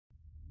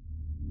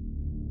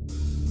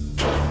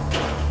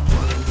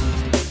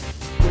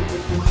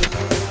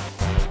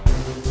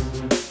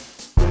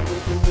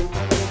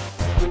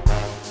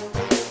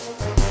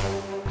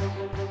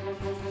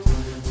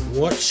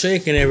What's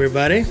shaking,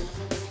 everybody?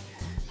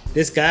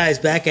 This guy is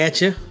back at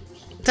you.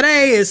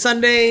 Today is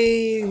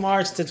Sunday,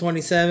 March the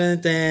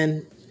 27th,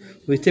 and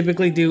we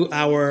typically do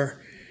our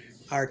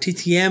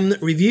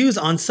TTM reviews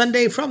on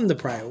Sunday from the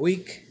prior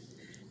week.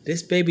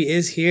 This baby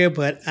is here,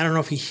 but I don't know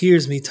if he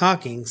hears me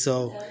talking,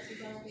 so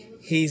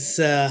he's,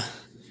 I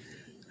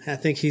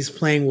think he's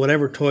playing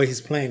whatever toy he's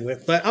playing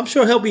with, but I'm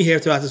sure he'll be here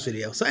throughout this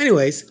video. So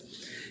anyways,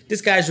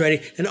 this guy's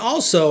ready, and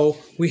also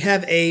we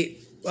have a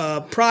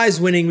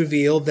prize winning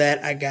reveal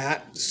that I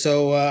got.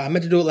 So I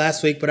meant to do it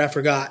last week, but I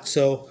forgot.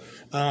 So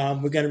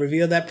we're going to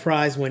reveal that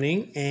prize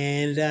winning,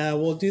 and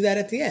we'll do that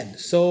at the end.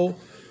 So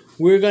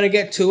we're going to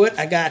get to it.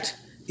 I got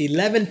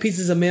 11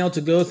 pieces of mail to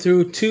go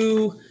through,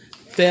 2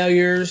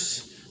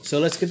 failures. So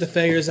let's get the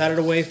failures out of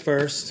the way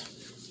first.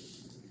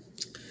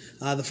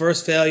 The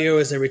first failure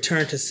was a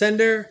return to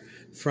sender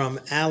from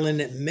Alan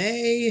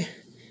May.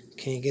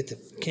 Can't get the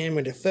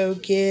camera to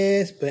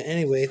focus, but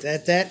anyways,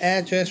 at that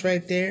address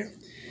right there.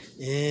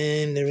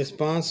 And the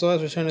response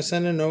was return to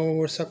sender, no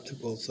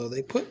receptacle. So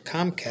they put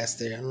Comcast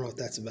there. I don't know what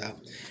that's about.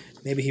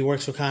 Maybe he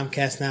works for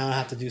Comcast now. I'll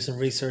have to do some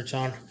research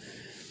on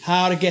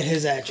how to get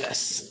his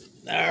address.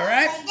 All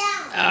right.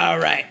 All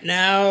right.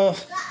 Now,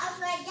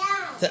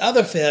 the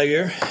other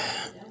failure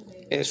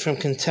is from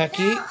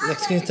Kentucky.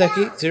 Lexington,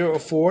 Kentucky,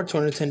 004,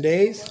 210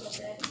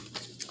 days.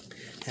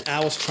 And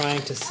I was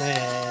trying to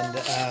send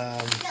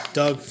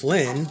Doug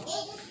Flynn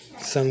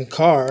some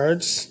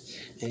cards,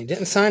 and he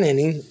didn't sign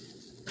any.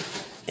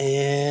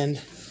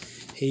 And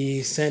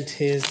he sent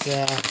his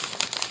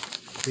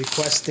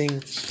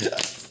requesting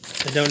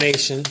a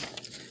donation,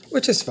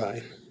 which is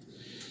fine.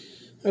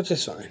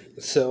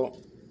 So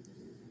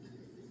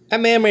I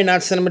may or may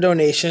not send him a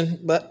donation,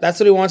 but that's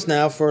what he wants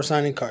now for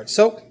signing cards.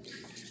 So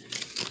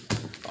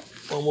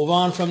we'll move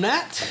on from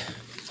that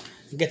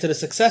and get to the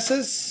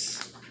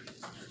successes.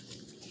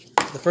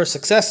 The first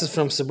success is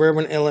from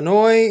Suburban,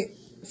 Illinois,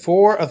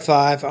 4 of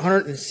 5,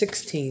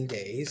 116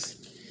 days.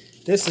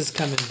 This is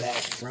coming back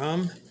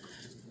from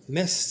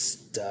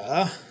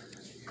Mr.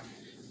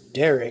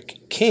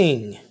 Derek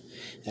King.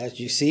 As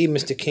you see,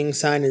 Mr. King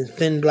signed in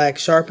thin black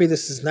Sharpie.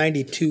 This is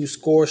 92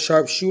 score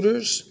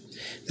sharpshooters.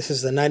 This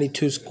is the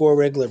 92 score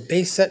regular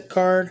base set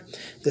card.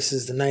 This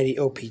is the 90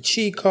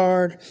 OPG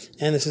card.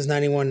 And this is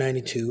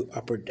 91-92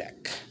 upper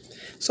deck.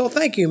 So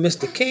thank you,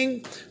 Mr.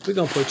 King. We're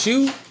going to put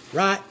you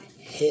right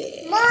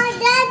here. Mom,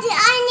 Daddy,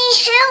 I need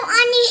help.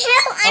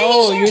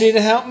 Oh, you need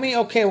to help me?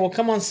 Okay, well,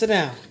 come on, sit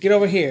down. Get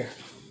over here.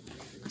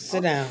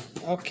 Sit down.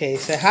 Okay,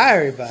 say hi,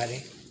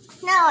 everybody.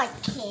 No, I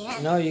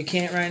can't. No, you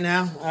can't right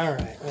now? All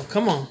right. Well,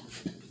 come on.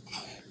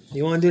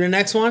 You want to do the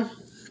next one?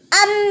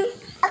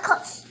 Of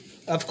course.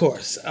 Of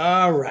course.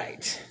 All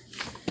right.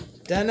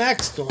 The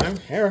next one.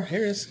 Here it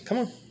is. Come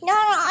on. No,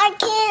 I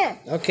can't.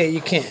 Okay,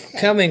 you can't.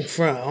 Coming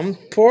from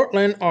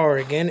Portland,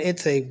 Oregon.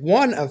 It's a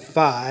 1 of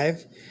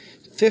 5,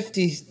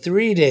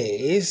 53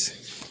 days.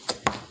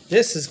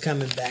 This is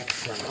coming back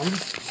from...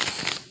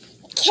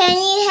 Can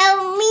you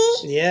help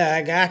me? Yeah,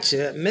 I got you.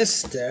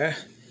 Mr.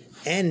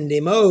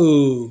 Andy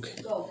Moog.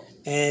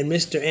 And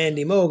Mr.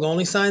 Andy Moog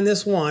only signed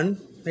this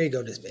one. There you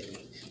go, this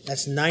baby.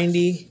 That's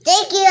 90.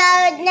 Thank you,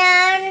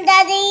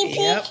 Daddy.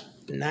 Yep,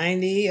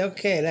 90.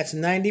 Okay, that's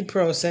 90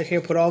 Pro set.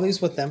 Here, put all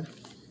these with them.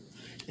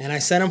 And I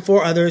sent them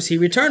 4 others. He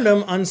returned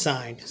them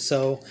unsigned.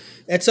 So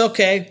it's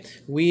okay.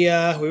 We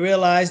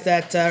realized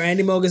that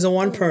Andy Moog is a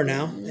 1 per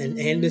now.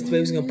 And this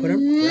baby's going to put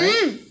him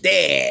right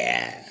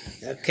there.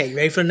 Okay, you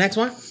ready for the next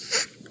one?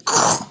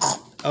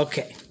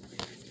 Okay.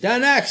 The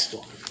next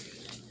one.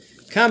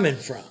 Coming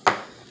from.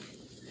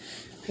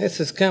 This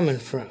is coming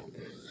from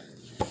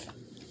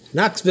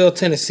Knoxville,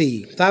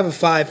 Tennessee. 5 of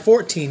 5,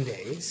 14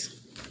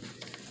 days.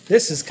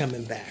 This is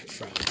coming back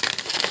from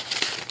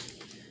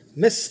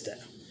Mr.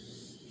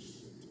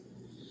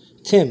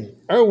 Tim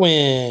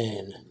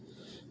Irwin.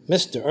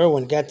 Mr.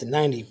 Irwin got the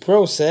 90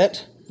 Pro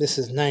set. This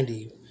is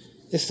 90.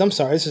 This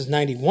is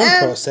 91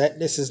 Pro set.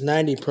 This is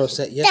 90 Pro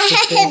set. Yes,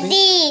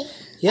 baby.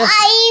 Yes.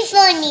 Are you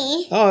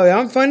funny? Oh,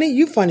 I'm funny?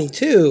 You funny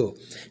too.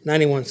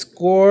 91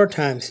 score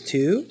times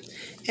 2.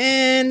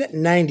 And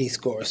 90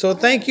 score. So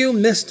thank you,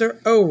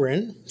 Mr.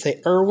 Irwin. Say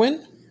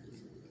Irwin.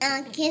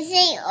 I can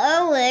say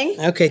Irwin.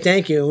 Okay,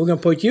 thank you. We're going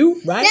to put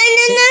you right.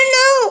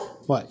 No.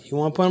 What? You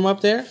want to put him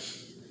up there?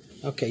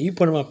 Okay, you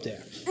put him up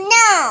there.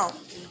 No.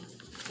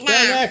 The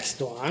next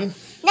one.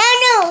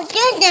 No.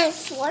 The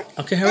next one.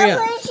 Okay, hurry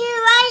up. I'll put you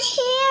right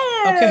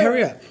here. Okay,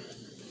 hurry up.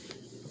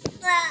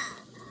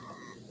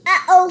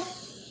 Uh-oh.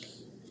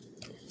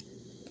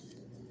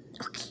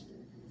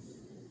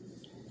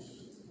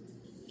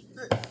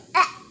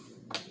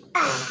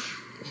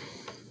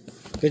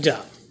 Good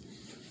job.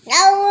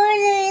 Now we'll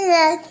do the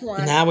next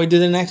one. Now we do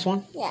the next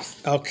one?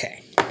 Yes.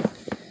 Okay.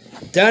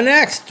 The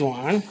next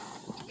one,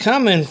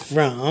 coming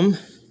from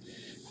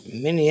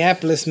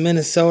Minneapolis,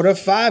 Minnesota,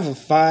 5 of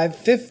 5,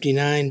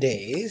 59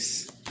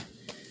 days.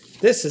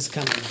 This is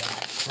coming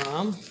back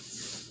from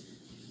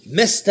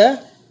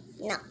Mr.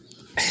 No.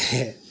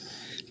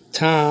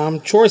 Tom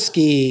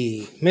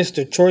Chorsky.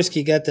 Mr.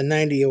 Chorsky got the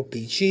 90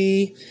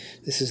 OPG.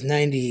 This is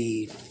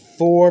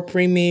 94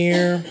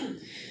 Premier.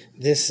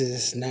 This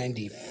is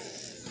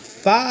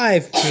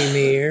 95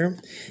 Premier.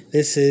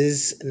 This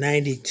is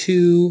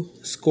 92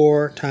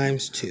 score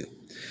times 2.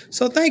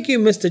 So thank you,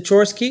 Mr.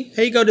 Chorsky.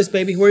 Here you go, this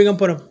baby. Where are you going to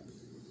put him?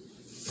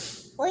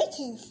 Wait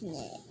a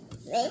minute.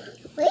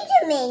 Wait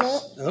a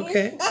minute.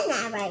 Okay. That's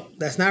not right.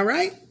 That's not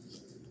right?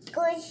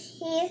 Goes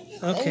here.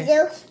 Okay. And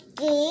those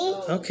three.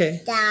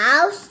 Okay.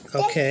 Down.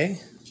 Okay.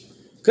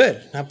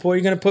 Good. Now, where are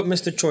you going to put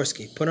Mr.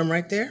 Chorsky? Put him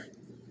right there?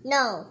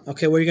 No.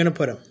 Okay, where are you going to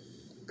put him?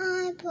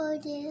 I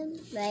put him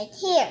right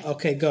here.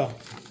 Okay, go.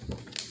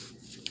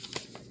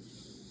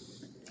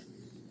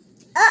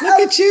 Uh-oh. Look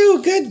at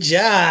you. Good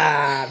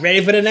job.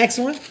 Ready for the next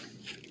one?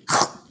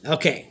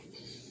 Okay.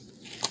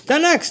 The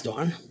next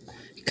one,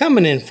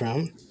 coming in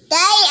from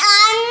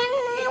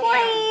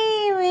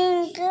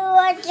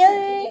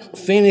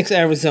Phoenix,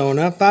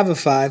 Arizona, 5 of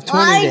 5, 20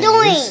 What days. are you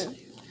doing?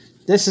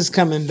 This is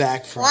coming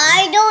back from... What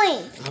are you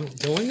doing? I'm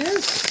doing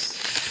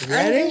this. You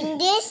ready? I'm doing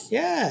this?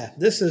 Yeah.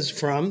 This is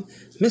from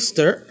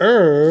Mr.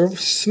 Irv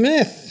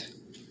Smith.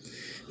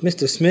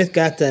 Mr. Smith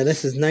got that.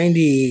 This is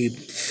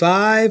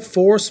 95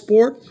 4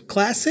 Sport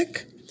Classic.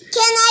 Can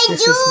I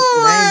This do is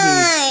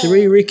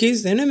 93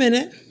 Ricky's in a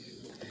minute.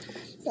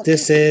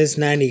 This is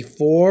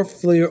 94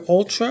 Fleer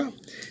Ultra.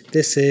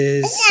 This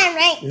is That's not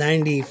right.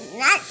 95.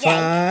 That's No,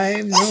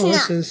 not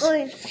this is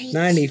good.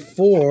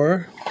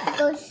 94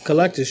 Good.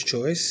 Collector's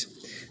Choice.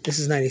 This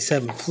is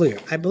 97 Fleer.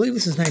 I believe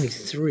this is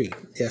 93.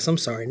 Yes, I'm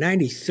sorry.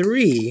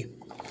 93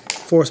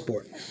 4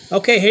 Sport.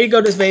 Okay, here you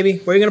go, this baby.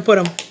 Where are you going to put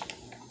him?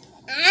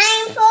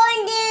 I'm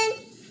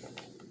putting.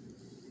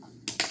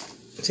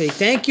 Say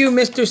thank you,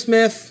 Mr.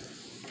 Smith.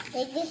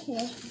 Take this.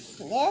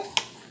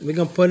 We're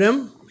going to put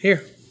him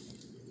here.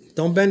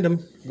 Don't bend him.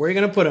 Where are you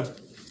going to put him?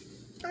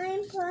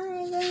 I'm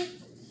putting right.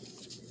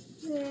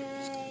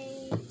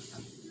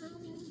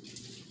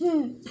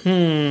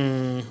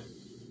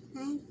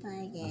 I'm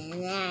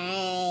putting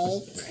right.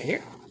 Right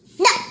here?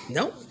 No.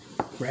 No.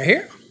 Right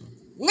here?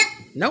 No.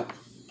 No.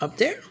 Up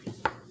there?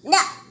 No.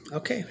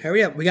 Okay,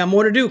 hurry up. We got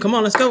more to do. Come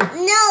on, let's go. No,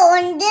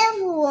 on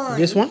this one.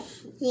 This one?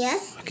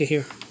 Yes. Okay,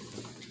 here.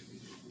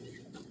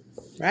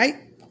 Right?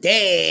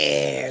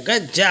 There.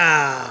 Good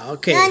job.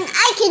 Okay. And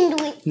I can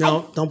do it.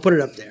 No, don't put it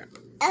up there.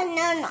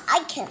 No,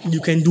 I can. You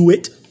can do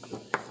it.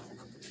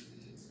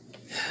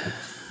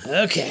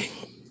 Okay.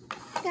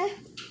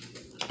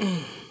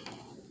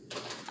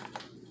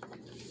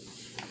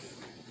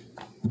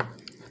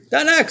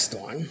 The next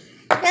one.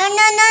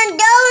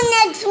 No,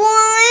 next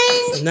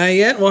one. Not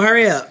yet? Well,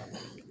 hurry up.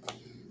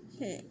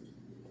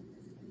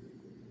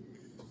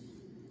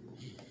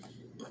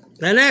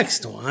 The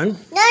next one.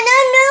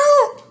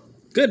 No.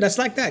 Good, that's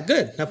like that.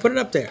 Good. Now put it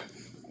up there.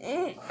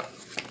 Oh,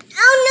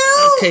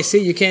 no. Okay,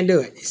 see, you can't do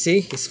it. You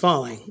see, it's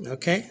falling.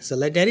 Okay, so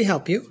let Daddy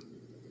help you.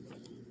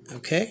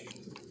 Okay.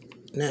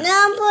 Now, No,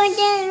 I'm putting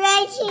it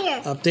right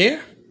here. up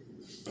there?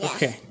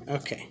 Yes.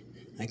 Okay.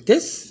 Like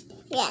this?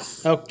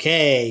 Yes.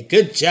 Okay,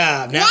 good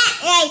job. Now,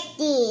 Not like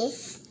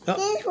this. Oh,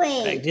 This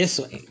way. like this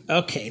way.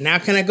 Okay, now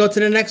can I go to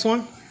the next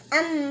one?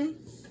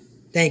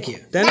 Thank you.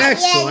 The Not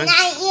next yet, one.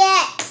 Not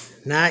yet.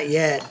 Not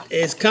yet.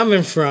 It's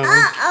coming from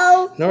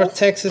Uh-oh. North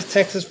Texas,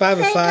 5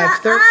 of 5,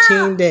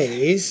 13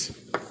 days.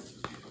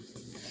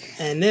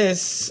 And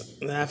this,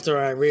 after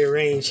I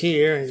rearrange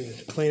here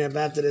and clean up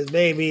after this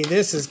baby,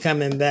 this is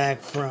coming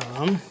back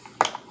from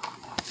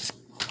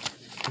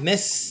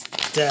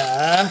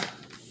Mr.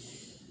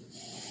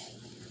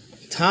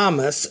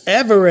 Thomas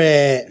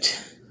Everett.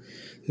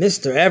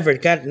 Mr.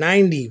 Everett got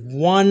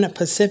 91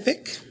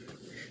 Pacific.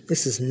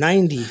 This is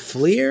 90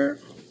 Fleer.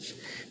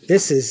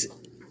 This is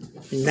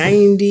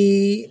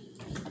 90.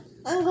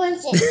 I'm going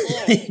to sit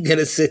here. You're going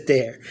to sit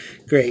there.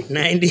 Great.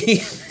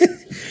 90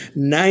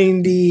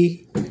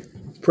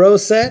 Pro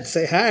Set.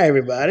 Say hi,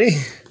 everybody.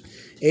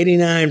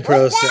 89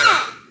 Pro What's Set.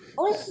 that?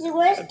 Where's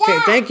Okay,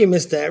 that? thank you,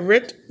 Mr.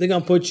 Everett. They're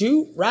going to put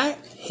you right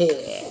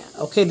here.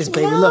 Okay, this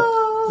baby, look.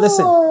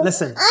 Listen.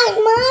 I'm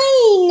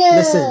mine.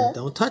 Listen,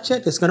 don't touch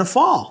it. It's going to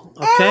fall.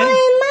 Okay? I'm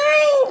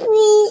mine,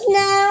 please,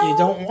 now. You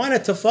don't want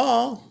it to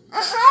fall. I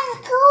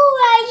have school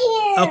right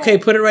here. Okay,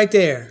 put it right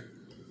there.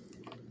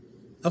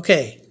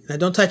 Okay, now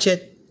don't touch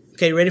it.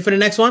 Okay, ready for the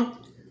next one?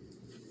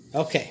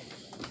 Okay.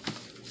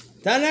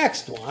 The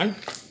next one.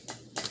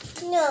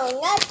 No,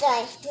 not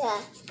like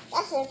that.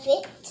 That's a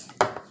fit.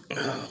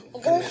 Oh,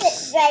 It goes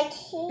sit right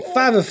here.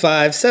 5 of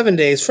 5, 7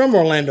 days from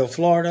Orlando,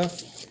 Florida.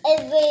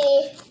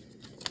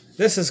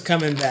 This is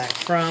coming back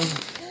from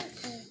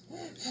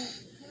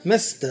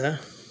Mr.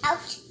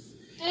 Ouch.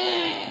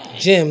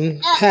 Jim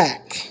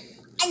Pack.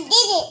 I did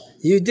it.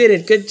 You did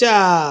it. Good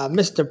job.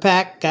 Mr.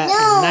 Pack got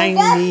No,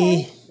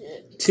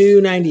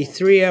 92,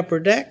 93 upper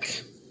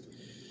deck.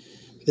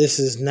 This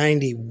is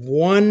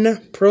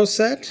 91 Pro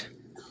Set.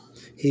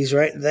 He's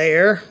right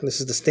there. This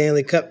is the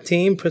Stanley Cup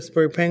team,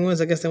 Pittsburgh Penguins.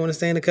 I guess they want to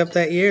stay in the Cup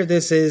that year.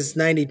 This is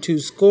 92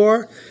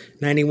 score,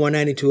 91,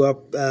 92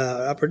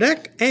 upper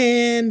deck,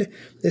 and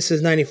this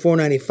is 94,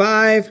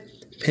 95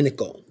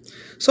 Pinnacle.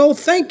 So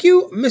thank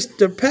you,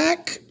 Mr.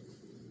 Pack.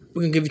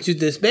 We're going to give it to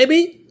this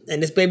baby,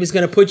 and this baby's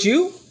going to put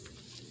you,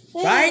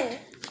 right?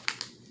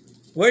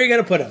 Where are you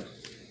going to put him?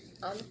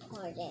 I'm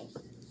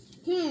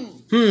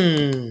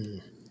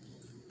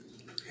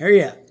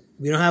Hurry up.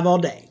 We don't have all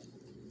day.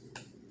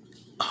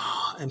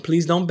 Oh, and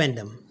please don't bend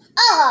them.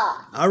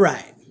 Oh. All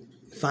right.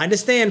 Find a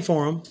stand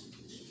for them.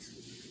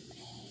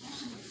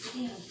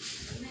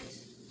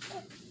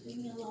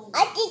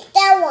 I think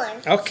that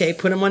one. Okay,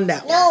 put them on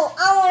that one. No,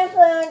 I want to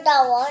put on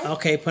that one.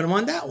 Okay, put them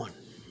on that one.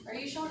 Are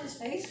you showing his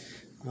face?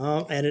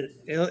 Oh, edit.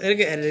 It'll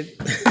get edited.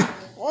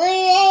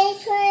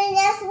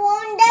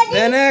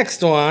 The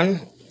next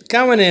one,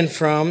 coming in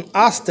from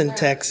Austin,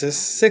 Texas,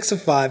 6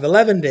 of 5,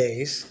 11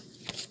 days.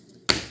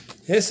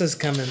 This is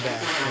coming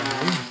back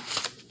from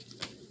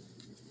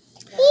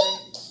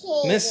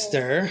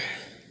Mr.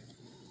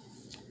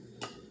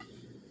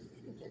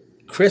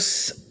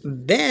 Chris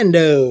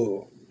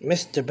Bando.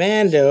 Mr.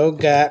 Bando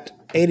got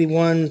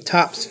 81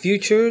 Topps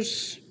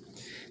Futures.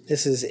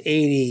 This is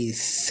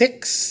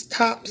 86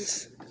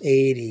 Topps,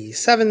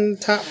 87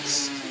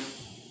 Topps,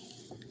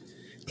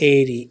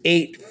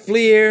 88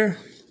 Fleer,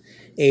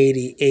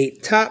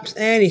 88 Topps,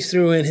 and he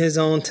threw in his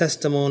own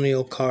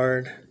testimonial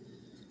card.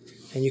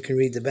 And you can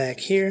read the back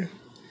here.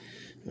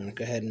 I'm going to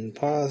go ahead and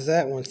pause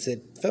that once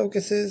it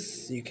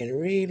focuses. You can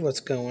read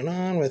what's going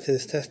on with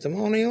his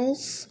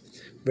testimonials.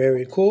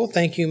 Very cool.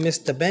 Thank you,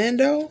 Mr.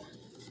 Bando.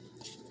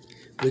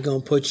 We're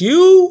going to put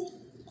you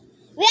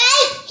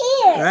right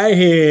here. Right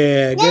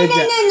here. No, Good no,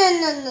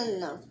 job.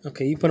 no.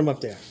 Okay, you put them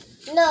up there.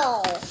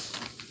 No.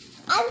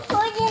 I'm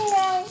putting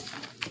them.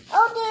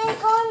 Oh, dear,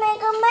 it's going to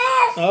make a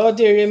mess. Oh,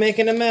 dear, you're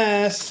making a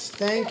mess.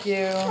 Thank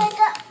you. Pick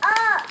it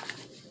up.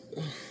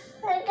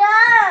 Pick it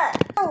up.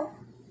 Oh.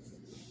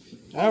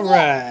 All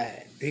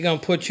right. You're going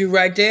to put you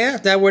right there?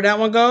 Is that where that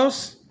one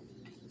goes?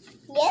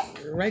 Yes.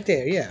 Right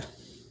there, yeah.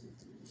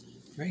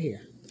 Right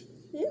here.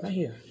 Right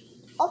here.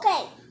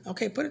 Okay.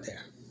 Okay, put it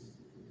there.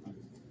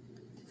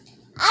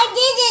 I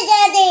did it,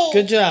 Daddy.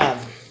 Good job.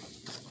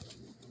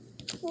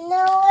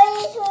 No, what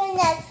is the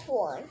next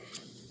one?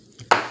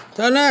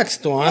 The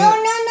next one. No,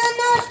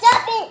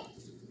 stop it.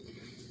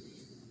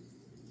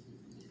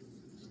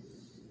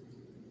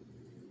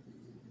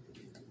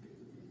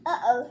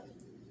 Uh-oh.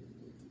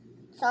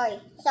 Sorry.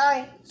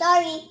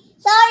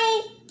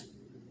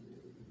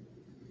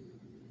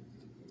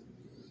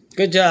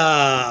 Good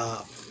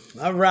job.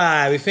 All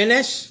right, we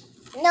finished?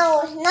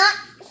 No, it's not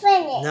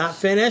finished. Not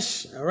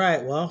finished? All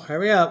right, well,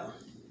 hurry up.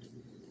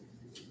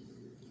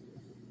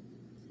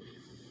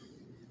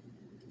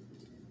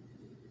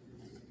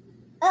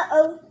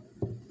 Uh-oh.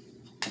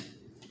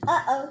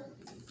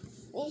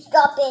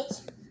 Stop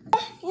it.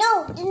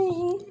 No,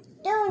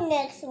 the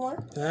next one.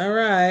 All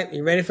right,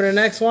 you ready for the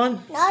next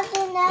one? Not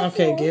the next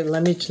Okay, one.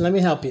 let me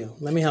help you.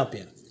 Let me help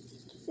you.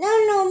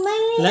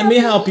 No, Let me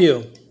help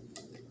you.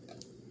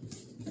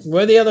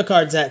 Where are the other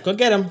cards at? Go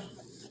get them.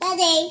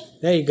 Daddy.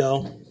 There you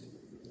go.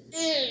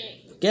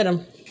 Get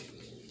them.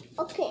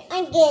 Okay,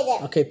 I get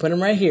it. Okay, put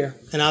them right here,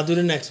 and I'll do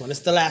the next one. It's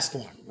the last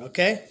one,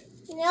 okay?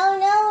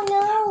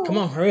 No. Come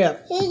on, hurry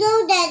up. Here you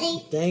go,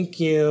 Daddy. Thank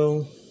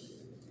you.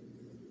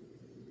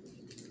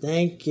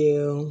 Thank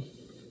you.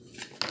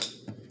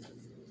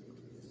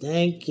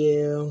 Thank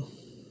you.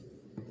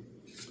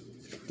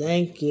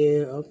 Thank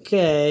you.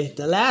 Okay,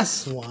 the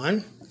last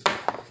one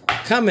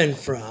coming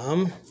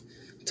from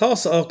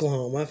Tulsa,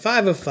 Oklahoma,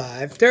 5 of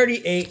 5,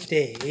 38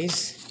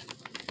 days.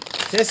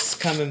 This is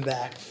coming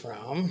back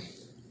from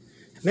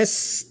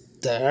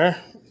Mr.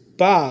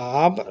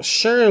 Bob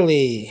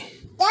Shirley.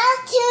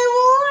 That's 2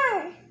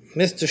 more.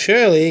 Mr.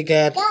 Shirley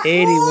got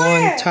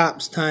 81 more.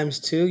 Topps times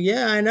 2.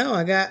 Yeah, I know.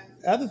 I got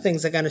other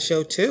things I got to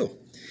show too.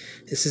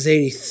 This is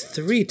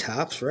 83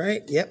 Topps,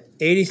 right? Yep,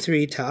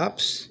 83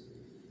 Topps.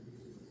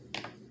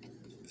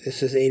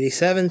 This is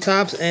 87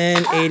 Topps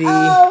and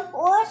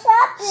What's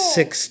happening?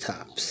 86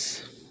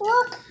 Topps.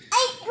 Look,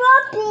 I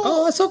dropped it.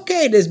 Oh, it's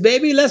okay, this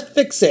baby. Let's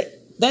fix it.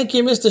 Thank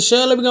you, Mr.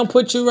 Shirley. We're going to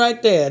put you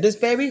right there. This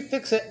baby,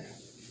 fix it.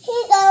 Here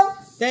you go.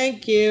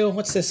 Thank you.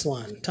 What's this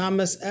one?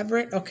 Thomas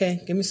Everett?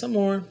 Okay, give me some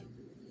more.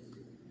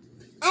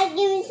 I give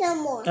you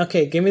some more.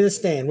 Okay, give me the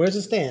stand. Where's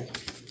the stand?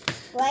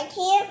 Right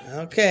here.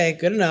 Okay,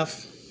 good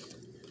enough.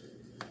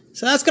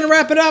 So that's going to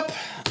wrap it up.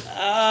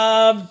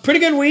 Pretty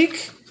good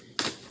week.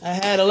 I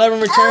had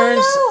 11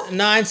 returns,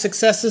 9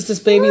 successes. This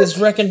baby is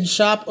wrecking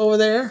shop over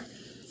there.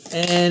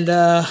 And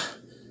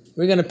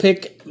we're going to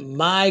pick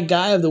my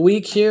guy of the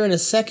week here in a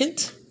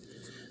second.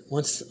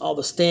 Once all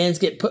the stands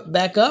get put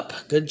back up.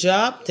 Good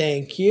job.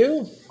 Thank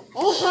you.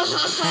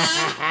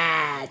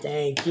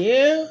 Thank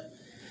you.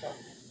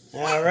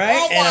 All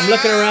right. And I'm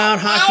looking around.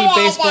 Hockey,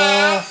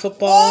 baseball,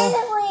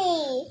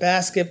 football,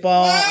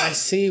 basketball. I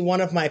see one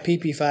of my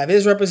PP5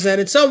 is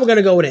represented. So we're going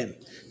to go with him.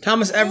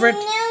 Thomas Everett,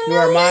 you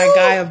are my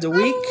guy of the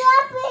week.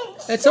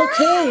 It's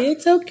okay.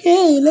 It's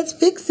okay. Let's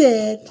fix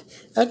it.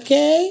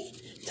 Okay?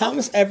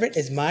 Thomas Everett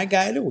is my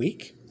guy of the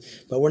week.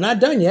 But we're not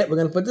done yet. We're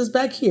going to put this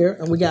back here.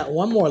 And we got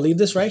one more. Leave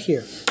this right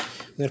here.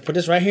 We're going to put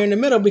this right here in the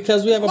middle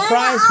because we have a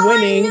prize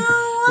winning.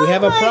 We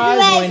have a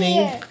prize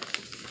winning.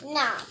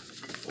 No.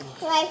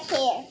 Right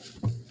here.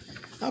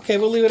 Okay,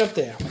 we'll leave it up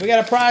there. We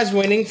got a prize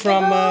winning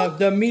from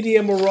the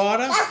Media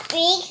Marauder. That's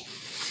big.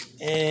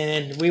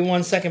 And we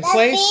won second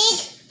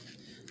place.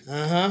 Big.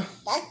 Uh-huh.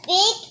 That's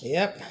big?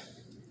 Yep.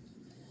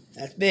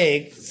 That's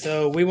big.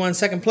 So we won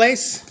second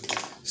place.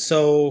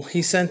 So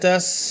he sent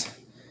us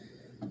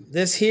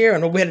this here.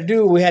 And what we had to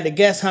do, we had to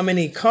guess how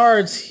many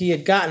cards he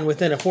had gotten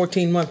within a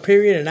 14-month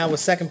period. And that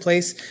was second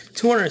place,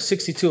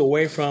 262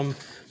 away from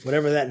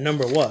whatever that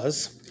number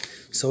was.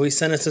 So he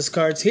sent us his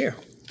cards here.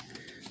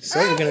 So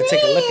we're going to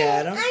take a look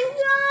at them. I'm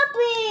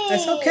dropping.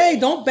 That's okay.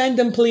 Don't bend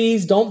them,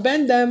 please. Don't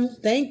bend them.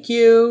 Thank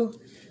you.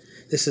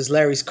 This is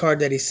Larry's card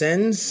that he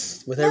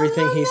sends with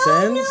everything he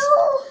sends.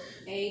 No.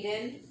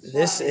 Aiden.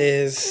 This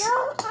is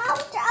No,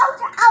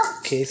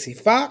 out. Casey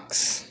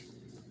Fox,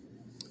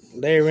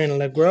 Larry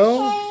and LeGros.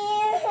 Can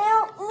you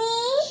help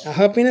me? I'll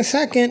help you in a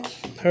second.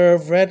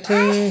 Herb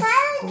Retting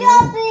I'm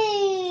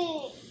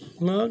dropping.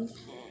 mug.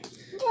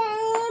 Can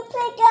you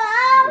pick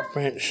it up?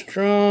 Brent Can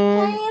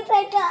Strong. you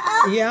pick it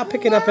up? Yeah, I'll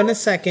pick it up in a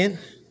second.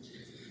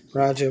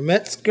 Roger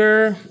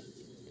Metzger.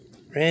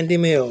 Randy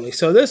Meoli.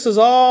 So this is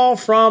all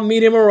from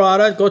Media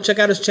Marauder. Go check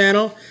out his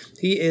channel.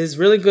 He is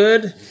really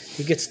good.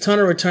 He gets a ton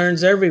of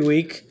returns every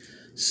week.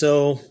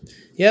 So,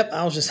 yep,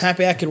 I was just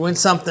happy I could win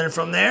something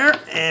from there.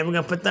 And we're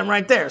going to put them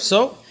right there.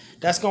 So,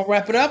 that's going to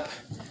wrap it up.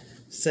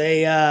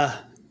 Say,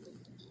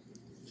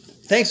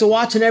 thanks for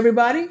watching,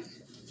 everybody.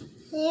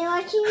 You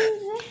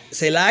watching?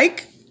 Say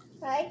like,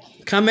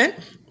 comment,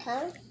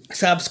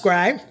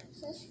 subscribe.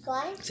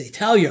 Subscribe. Say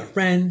tell your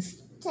friends.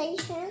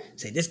 Station.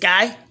 Say this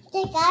guy,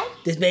 This guy.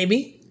 this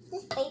baby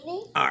This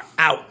baby. are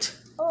out.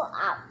 Oh,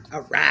 out.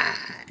 All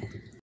right.